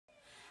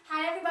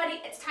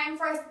everybody, it's time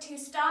for us to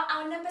start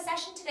our number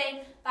session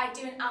today by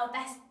doing our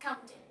best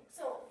counting.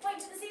 So point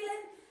to the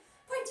ceiling,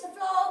 point to the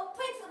floor,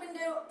 point to the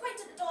window, point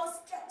to the door,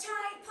 stretch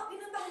high, pop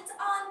your number hats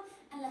on,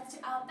 and let's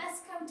do our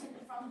best counting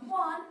from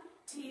 1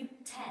 to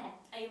 10.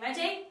 Are you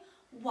ready?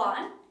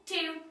 1, 2,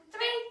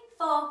 3,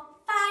 4,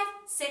 5,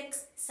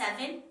 6,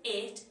 7,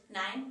 8,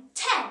 9,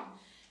 10.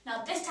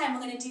 Now this time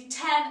we're going to do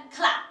 10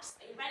 claps.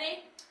 Are you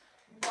ready?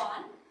 1,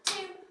 2,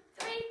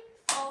 3,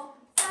 4,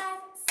 5,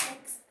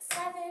 6,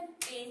 7,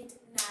 8,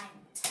 9,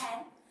 10.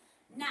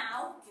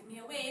 Now, give me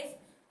a wave.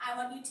 I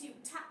want you to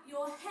tap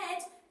your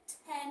head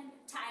 10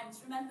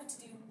 times. Remember to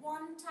do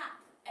 1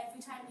 tap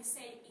every time you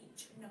say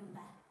each number.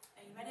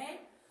 Are you ready?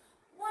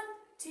 1,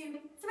 2,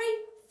 3,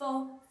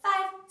 4, 5,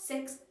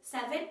 6,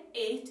 7,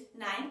 8,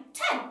 9,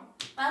 10.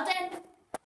 Well done.